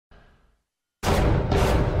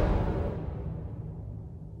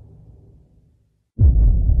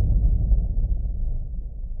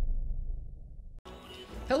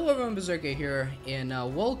Hello everyone, Berserkhead here, and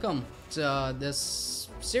welcome to this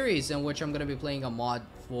series in which I'm going to be playing a mod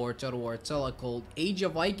for Total War Attila called Age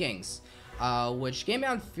of Vikings, which came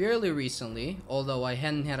out fairly recently, although I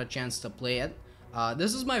hadn't had a chance to play it.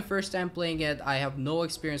 This is my first time playing it. I have no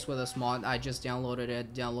experience with this mod. I just downloaded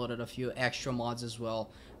it, downloaded a few extra mods as well,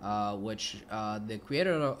 which the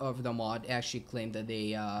creator of the mod actually claimed that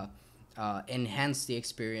they enhance the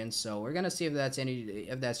experience. So we're gonna see if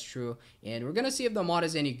that's true, and we're gonna see if the mod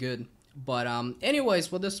is any good. But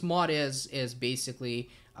anyways, what this mod is basically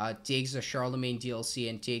takes the Charlemagne DLC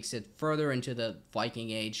and takes it further into the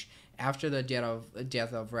Viking Age after the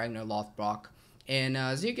death of Ragnar Lothbrok. And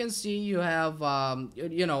as you can see, you have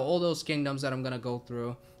all those kingdoms that I'm gonna go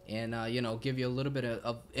through and give you a little bit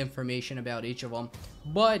of information about each of them.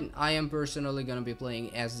 But I am personally gonna be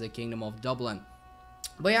playing as the Kingdom of Dublin.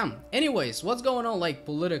 But yeah, anyways, what's going on, like,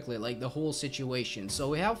 politically, like the whole situation? So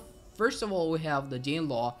we have, first of all, we have the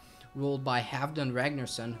Danelaw ruled by Halfdan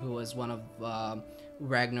Ragnarsson, who is one of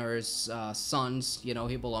Ragnar's sons. You know,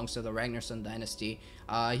 he belongs to the Ragnarsson dynasty.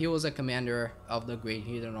 He was a commander of the Great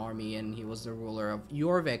Heathen Army, and he was the ruler of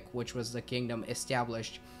Jorvik, which was the kingdom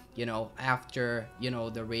established, after,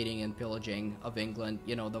 the raiding and pillaging of England.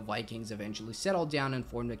 The Vikings eventually settled down and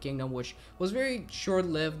formed a kingdom, which was very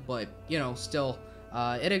short-lived, but, still,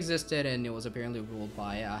 it existed, and it was apparently ruled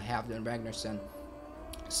by Halfdan Ragnarsson.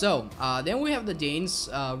 So then we have the Danes,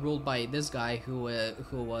 ruled by this guy who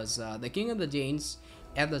was the king of the Danes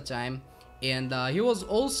at the time, and he was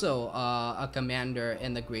also a commander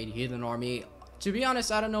in the Great Heathen Army. To be honest,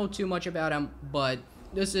 I don't know too much about him, but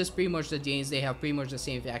this is pretty much the Danes. They have pretty much the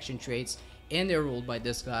same faction traits, and they're ruled by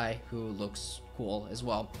this guy who looks cool as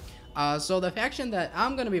well. So the faction that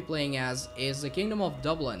I'm going to be playing as is the Kingdom of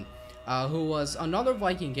Dublin, who was another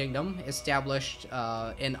Viking kingdom established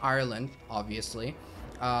in Ireland, obviously,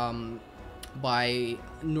 by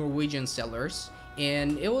Norwegian settlers.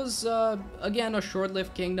 And it was, again, a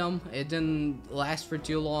short-lived kingdom. It didn't last for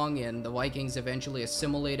too long, and the Vikings eventually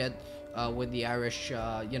assimilated with the Irish,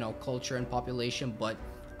 culture and population, but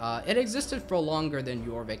it existed for longer than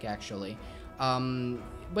Jorvik, actually.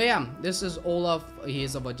 But yeah, this is Olaf.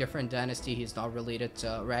 He's of a different dynasty. He's not related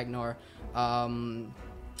to Ragnar.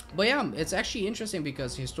 But yeah, it's actually interesting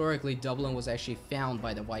because historically Dublin was actually found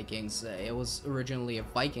by the Vikings. It was originally a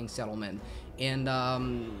Viking settlement. And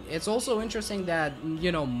it's also interesting that,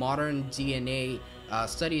 modern DNA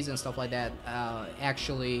studies and stuff like that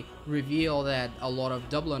actually reveal that a lot of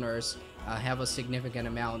Dubliners have a significant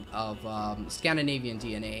amount of Scandinavian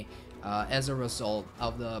DNA as a result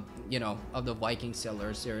of the, of the Viking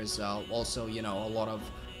settlers. There is also, a lot of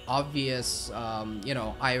obvious,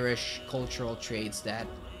 Irish cultural traits that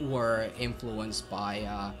were influenced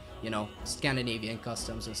by, Scandinavian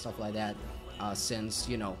customs and stuff like that, since,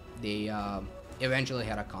 they eventually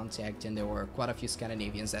had a contact, and there were quite a few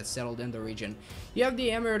Scandinavians that settled in the region. You have the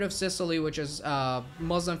Emirate of Sicily, which is a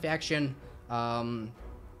Muslim faction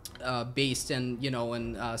based in,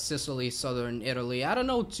 in Sicily, southern Italy. I don't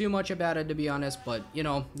know too much about it, to be honest, but,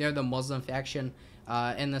 they're the Muslim faction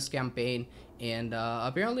in this campaign. And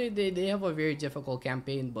apparently they have a very difficult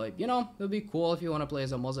campaign, but it'll be cool if you want to play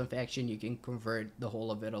as a Muslim faction. You can convert the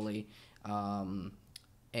whole of Italy.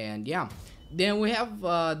 And yeah, then we have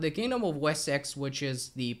the Kingdom of Wessex, which is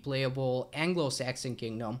the playable Anglo-Saxon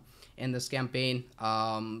kingdom in this campaign.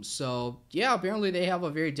 So yeah, apparently they have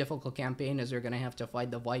a very difficult campaign, as they're gonna have to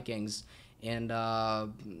fight the Vikings. And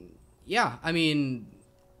yeah, I mean,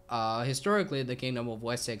 historically the Kingdom of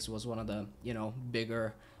Wessex was one of the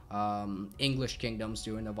bigger English kingdoms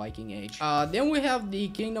during the Viking Age. Then we have the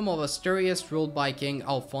Kingdom of Asturias, ruled by King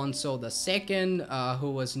Alfonso II,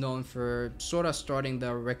 who was known for sort of starting the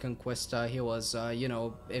Reconquista. He was,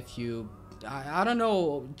 if you... I don't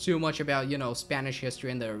know too much about, Spanish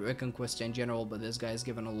history and the Reconquista in general, but this guy is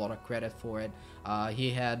given a lot of credit for it. He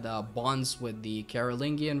had bonds with the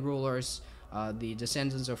Carolingian rulers, the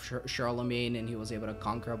descendants of Charlemagne, and he was able to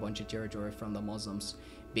conquer a bunch of territory from the Muslims,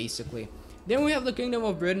 basically. Then we have the Kingdom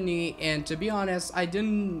of Brittany, and to be honest, I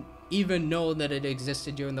didn't even know that it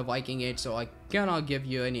existed during the Viking Age, so I cannot give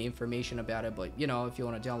you any information about it, but, if you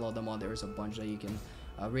want to download them all, there's a bunch that you can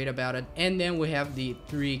read about it. And then we have the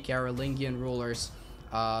three Carolingian rulers.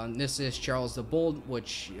 This is Charles the Bold,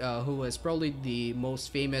 who was probably the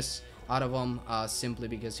most famous out of them, simply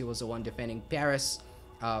because he was the one defending Paris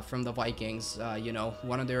from the Vikings.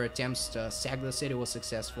 One of their attempts to sack the city was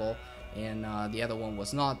successful, and the other one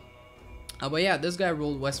was not. But yeah, this guy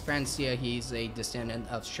ruled West Francia. He's a descendant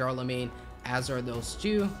of Charlemagne, as are those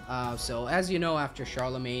two. So as you know, after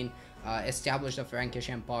Charlemagne established the Frankish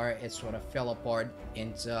Empire, it sort of fell apart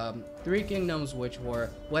into three kingdoms, which were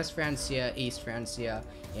West Francia, East Francia,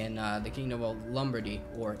 and the Kingdom of Lombardy,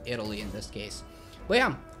 or Italy in this case. But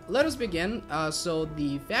yeah, let us begin. So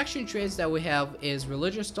the faction traits that we have is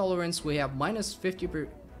religious tolerance. We have minus 50%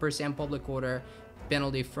 public order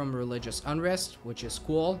penalty from religious unrest, which is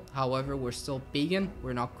cool. However, we're still pagan,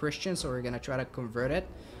 we're not Christian, so we're gonna try to convert it,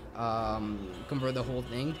 convert the whole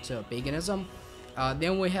thing to paganism.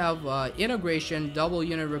 Then we have integration, double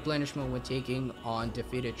unit replenishment when taking on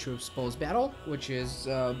defeated troops post battle, which is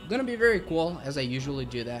gonna be very cool, as I usually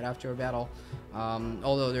do that after a battle.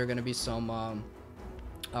 Although there are gonna be some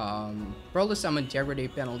probably some integrity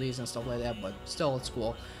penalties and stuff like that, but still it's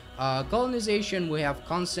cool. Colonization, we have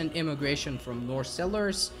constant immigration from Norse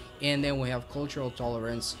settlers, and then we have cultural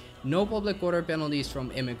tolerance, no public order penalties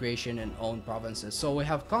from immigration in own provinces. So we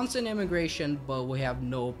have constant immigration, but we have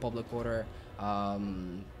no public order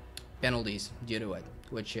penalties due to it,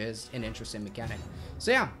 which is an interesting mechanic.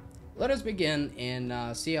 So yeah, let us begin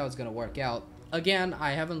and see how it's gonna work out. Again,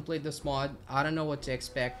 I haven't played this mod, I don't know what to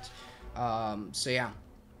expect, so yeah,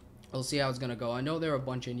 we'll see how it's gonna go. I know there are a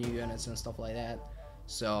bunch of new units and stuff like that,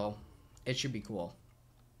 so it should be cool.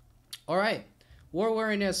 Alright, war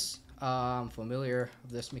weariness. I'm familiar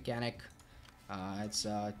with this mechanic. It's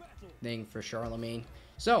a thing for Charlemagne.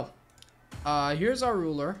 So here's our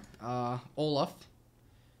ruler, Olaf,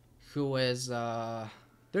 who is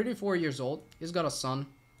 34 years old. He's got a son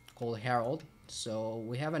called Harold, so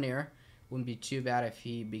we have an heir. Wouldn't be too bad if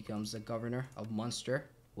he becomes the governor of Munster,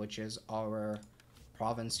 which is our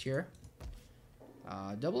province here.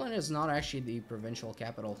 Dublin is not actually the provincial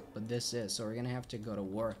capital, but this is, so we're gonna have to go to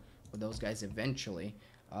war with those guys eventually.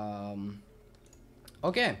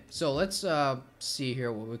 Okay, so let's see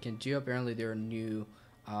here what we can do. Apparently there are new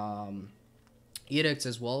edicts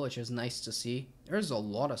as well, which is nice to see. There's a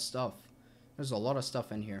lot of stuff. There's a lot of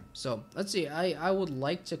stuff in here. So let's see, I would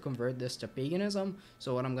like to convert this to paganism.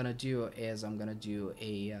 So what I'm gonna do is I'm gonna do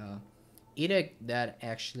a edict that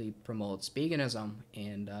actually promotes paganism.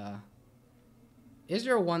 And is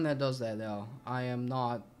there one that does that though? I'm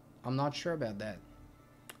not sure about that.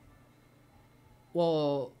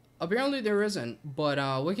 Well, apparently there isn't,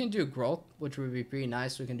 but we can do growth, which would be pretty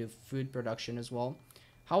nice. We can do food production as well.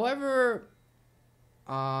 However,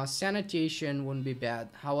 sanitation wouldn't be bad.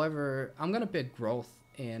 However, I'm gonna pick growth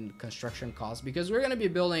and construction costs because we're gonna be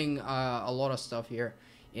building a lot of stuff here,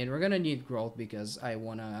 and we're gonna need growth because I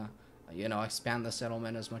wanna, you know, expand the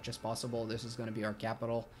settlement as much as possible. This is gonna be our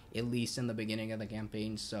capital, at least in the beginning of the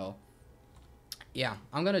campaign. So yeah,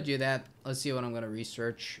 I'm gonna do that. Let's see what I'm gonna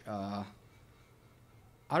research.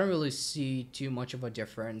 I don't really see too much of a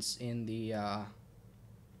difference in the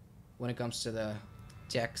when it comes to the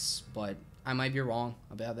text, but I might be wrong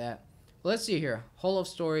about that. Let's see here, Hall of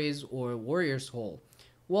Stories or Warrior's Hall.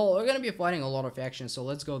 Well, we're gonna be fighting a lot of factions, so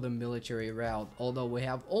let's go the military route, although we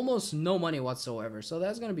have almost no money whatsoever, so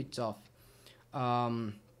that's gonna be tough.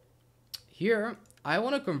 Here I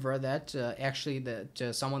want to convert that to actually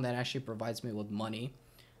to someone that actually provides me with money.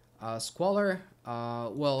 Squalor,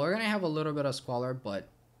 well, we're gonna have a little bit of squalor, but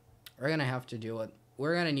we're gonna have to do it.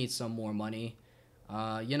 We're gonna need some more money.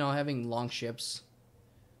 You know, having long ships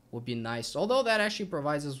would be nice, although that actually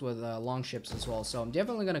provides us with long ships as well, so I'm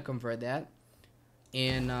definitely gonna convert that.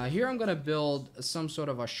 And here I'm gonna build some sort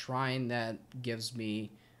of a shrine that gives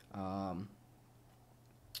me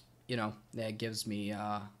you know, that gives me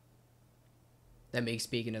that makes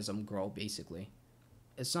paganism grow, basically.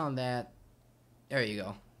 It's not that, there you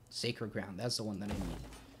go, sacred ground, that's the one that I need.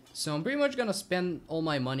 So I'm pretty much gonna spend all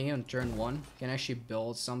my money on turn 1. Can actually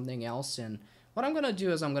build something else, and what I'm gonna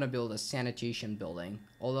do is I'm gonna build a sanitation building.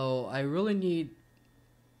 Although I really need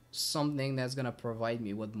something that's gonna provide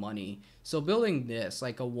me with money. So building this,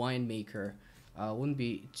 like a winemaker, wouldn't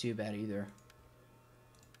be too bad either.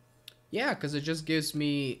 Yeah, because it just gives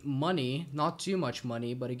me money, not too much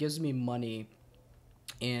money, but it gives me money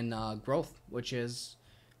in growth, which is,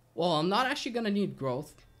 well, I'm not actually gonna need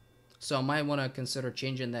growth. So I might want to consider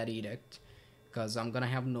changing that edict, because I'm going to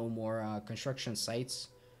have no more construction sites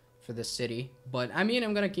for the city. But I mean,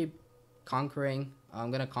 I'm going to keep conquering. I'm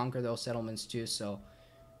going to conquer those settlements too. So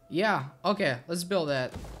yeah, okay, let's build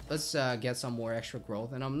that. Let's get some more extra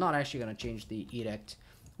growth. And I'm not actually going to change the edict.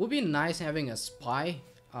 Would be nice having a spy,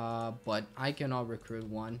 but I cannot recruit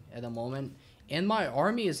one at the moment. And my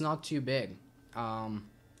army is not too big.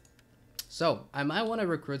 So I might want to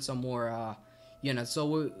recruit some more units.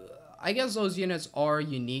 So I guess those units are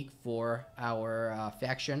unique for our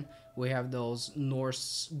faction. We have those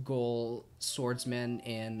Norse Gaul swordsmen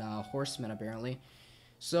and horsemen apparently.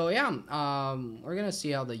 So yeah, we're gonna see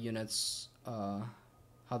how the units,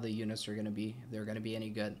 how how the units are gonna be. If they're gonna be any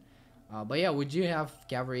good. But yeah, we do have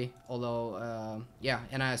cavalry, although yeah,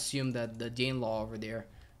 and I assume that the Danelaw over there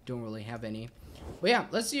don't really have any. But yeah,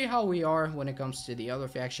 let's see how we are when it comes to the other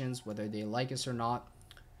factions, whether they like us or not.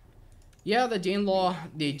 Yeah, the Danelaw,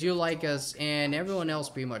 they do like us, and everyone else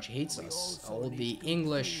pretty much hates us. All the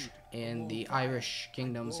English and the Irish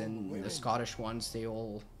kingdoms and the Scottish ones, they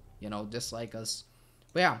all, you know, dislike us.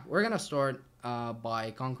 But yeah, we're gonna start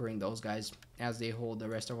by conquering those guys as they hold the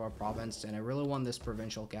rest of our province, and I really want this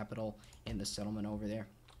provincial capital in the settlement over there.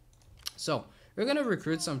 So we're gonna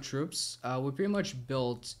recruit some troops. We pretty much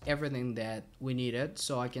built everything that we needed,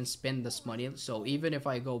 so I can spend this money. So even if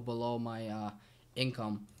I go below my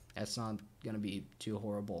income, that's not gonna be too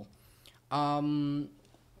horrible.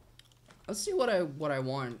 Let's see what I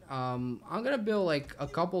want. I'm gonna build like a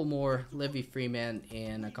couple more Livy Freemen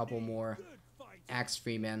and a couple more Axe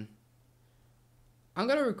Freemen. I'm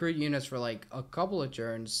gonna recruit units for like a couple of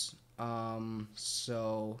turns.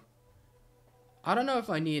 So I don't know if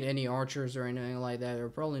I need any archers or anything like that. They're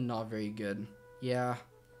probably not very good. Yeah,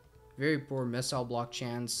 very poor missile block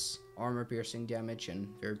chance, armor piercing damage, and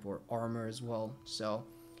very poor armor as well. So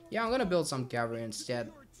yeah, I'm gonna build some cavalry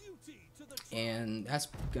instead, and that's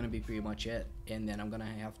gonna be pretty much it. And then I'm gonna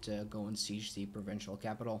have to go and siege the provincial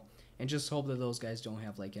capital, and just hope that those guys don't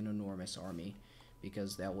have like an enormous army,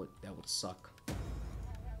 because that would suck.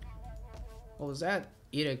 What was that?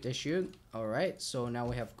 Edict issued. Alright, so now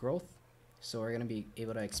we have growth. So we're gonna be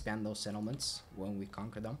able to expand those settlements when we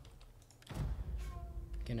conquer them.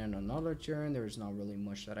 Again, in another turn, there's not really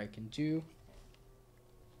much that I can do.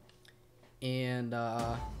 And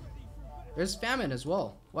there's famine as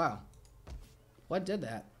well. Wow. What did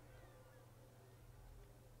that?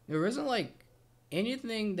 There isn't like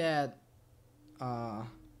anything that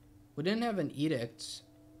we didn't have an edict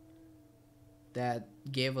that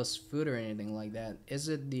gave us food or anything like that. Is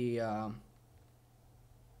it the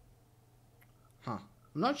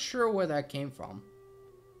I'm not sure where that came from.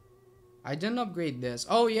 I didn't upgrade this.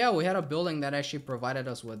 Oh yeah, we had a building that actually provided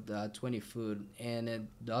us with 20 food, and it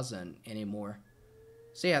doesn't anymore.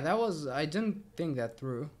 So yeah, that was, I didn't think that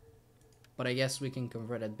through, but I guess we can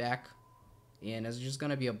convert it back, and it's just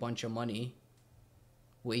gonna be a bunch of money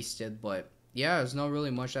wasted. But yeah, there's not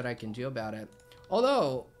really much that I can do about it.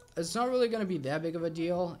 Although it's not really gonna be that big of a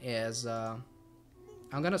deal, as I'm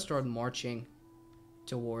gonna start marching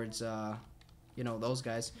towards you know, those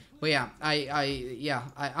guys. But yeah,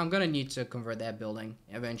 I'm gonna need to convert that building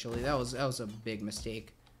eventually. That was a big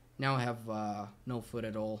mistake. Now I have no food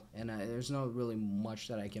at all, and there's not really much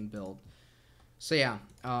that I can build. So yeah,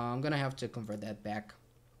 I'm gonna have to convert that back.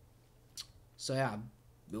 So yeah,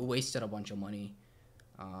 we wasted a bunch of money.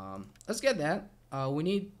 Let's get that. We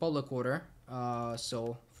need public order.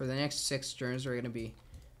 So for the next 6 turns, we're gonna be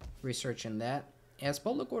researching that. As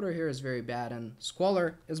public order here is very bad, and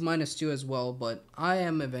squalor is -2 as well, but I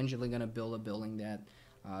am eventually going to build a building that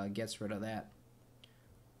gets rid of that.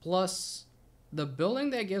 Plus, the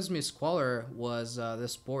building that gives me squalor was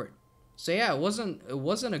this port. So yeah, it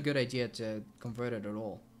wasn't a good idea to convert it at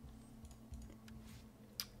all.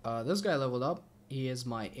 This guy leveled up. He is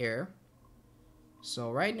my heir.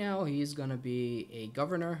 So right now, he's going to be a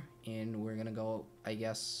governor, and we're going to go, I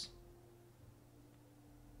guess...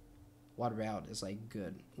 What route is like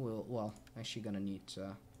good? Well, actually gonna need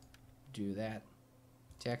to do that.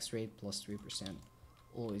 Tax rate plus 3%,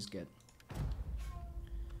 always good.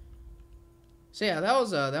 So yeah, that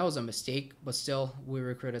was a mistake, but still we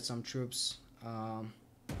recruited some troops.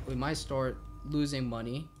 We might start losing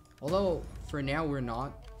money, although for now we're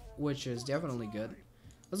not, which is definitely good.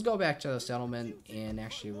 Let's go back to the settlement and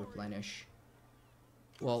actually replenish.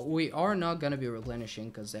 Well, we are not gonna be replenishing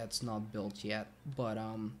because that's not built yet, but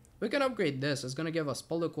we can upgrade this. It's gonna give us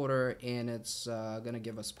public order, and it's gonna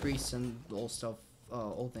give us priests and all stuff,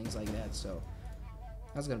 all things like that. So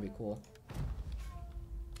that's gonna be cool.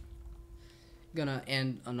 Gonna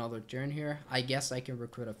end another turn here. I guess I can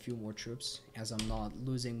recruit a few more troops, as I'm not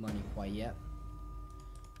losing money quite yet.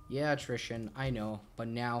 Yeah, attrition, I know, but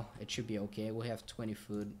now it should be okay. We have 20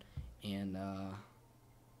 food, and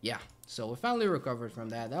yeah, so we finally recovered from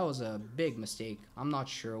that. That was a big mistake. I'm not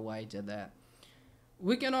sure why I did that.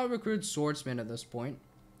 We cannot recruit swordsmen at this point,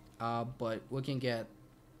 but we can get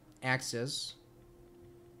axes,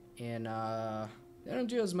 and they don't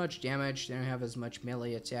do as much damage. They don't have as much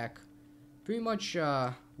melee attack. Pretty much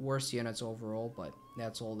worse units overall, but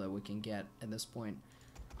that's all that we can get at this point.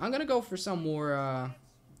 I'm gonna go for some more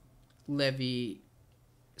levy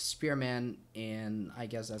spearmen, and I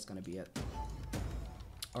guess that's gonna be it.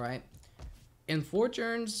 All right. In 4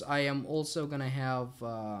 turns, I am also gonna have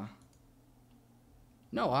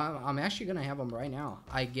No, I'm actually gonna have them right now.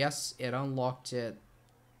 I guess it unlocked it.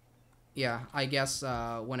 Yeah, I guess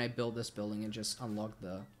when I build this building, it just unlocked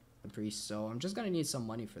the priest. So I'm just gonna need some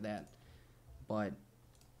money for that. But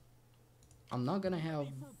I'm not gonna have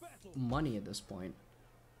money at this point.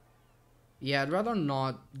 Yeah, I'd rather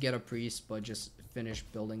not get a priest, but just finish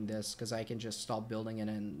building this, because I can just stop building it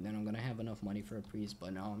and then I'm gonna have enough money for a priest.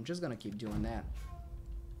 But no, I'm just gonna keep doing that.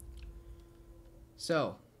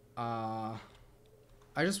 So,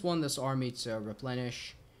 I just want this army to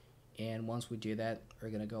replenish, and once we do that, we're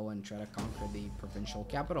gonna go and try to conquer the provincial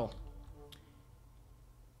capital.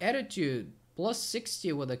 Attitude plus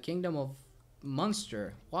 60 with the Kingdom of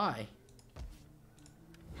Munster. Why?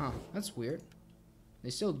 Huh, that's weird. They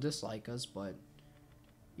still dislike us, but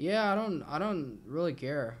yeah, I don't really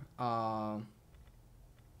care. Yeah,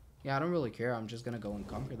 I don't really care. I'm just gonna go and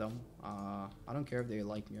conquer them. I don't care if they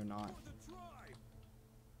like me or not.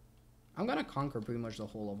 I'm gonna conquer pretty much the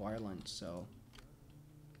whole of Ireland, so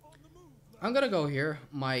I'm gonna go here.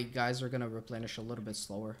 My guys are gonna replenish a little bit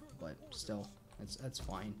slower, but still, that's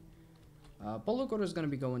fine. Public order is gonna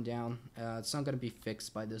be going down. It's not gonna be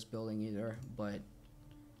fixed by this building either, but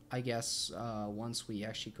I guess once we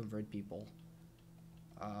actually convert people,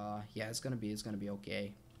 yeah, it's gonna be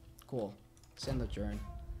okay. Cool. Send the turn.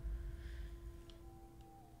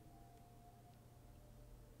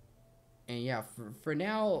 And yeah, for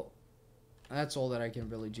now, that's all that I can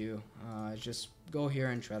really do. Just go here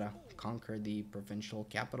and try to conquer the provincial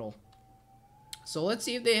capital. So let's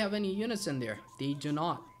see if they have any units in there. They do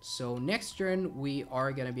not. So next turn, we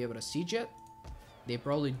are gonna be able to siege it. They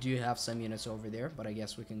probably do have some units over there, but I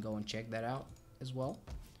guess we can go and check that out as well.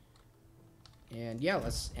 And yeah,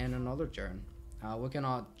 let's end another turn. We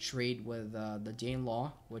cannot trade with the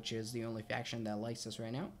Danelaw, which is the only faction that likes us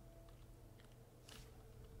right now.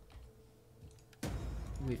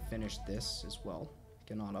 We finished this as well.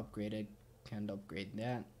 Cannot upgrade it. Can't upgrade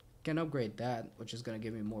that. Can upgrade that, which is gonna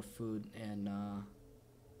give me more food and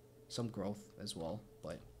some growth as well,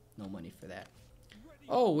 but no money for that.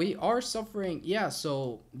 Oh, we are suffering. Yeah,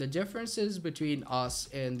 so the differences between us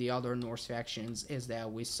and the other Norse factions is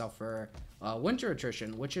that we suffer winter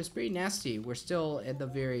attrition, which is pretty nasty. We're still at the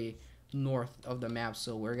very north of the map,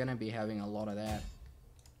 so we're gonna be having a lot of that.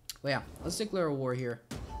 But yeah, let's declare a war here.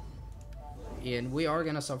 And we are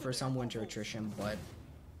gonna suffer some winter attrition, but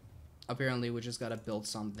apparently we just gotta build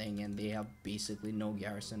something, and they have basically no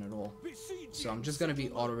garrison at all. So I'm just gonna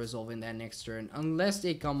be auto-resolving that next turn, unless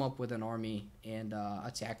they come up with an army and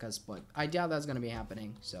attack us, but I doubt that's gonna be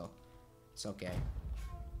happening, so it's okay.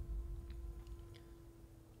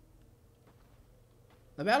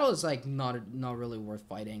 The battle is like not really worth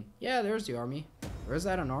fighting. Yeah, there's the army. Or is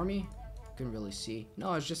that an army? Couldn't really see.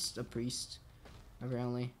 No, it's just a priest,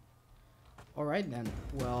 apparently. Alright then,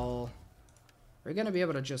 well, we're gonna be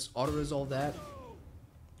able to just auto-resolve that,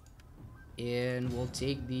 and we'll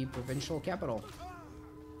take the provincial capital.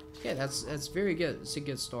 Okay, that's very good. It's a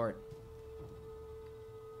good start.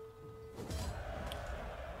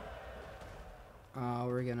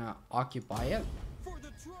 We're gonna occupy it,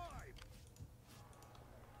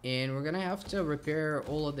 and we're gonna have to repair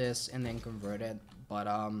all of this and then convert it. But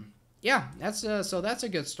yeah, that's a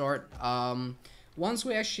good start. Once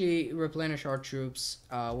we actually replenish our troops,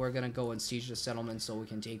 we're gonna go and siege the settlement so we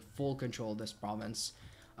can take full control of this province.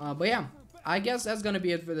 But yeah, I guess that's gonna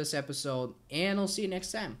be it for this episode, and I'll see you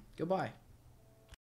next time. Goodbye.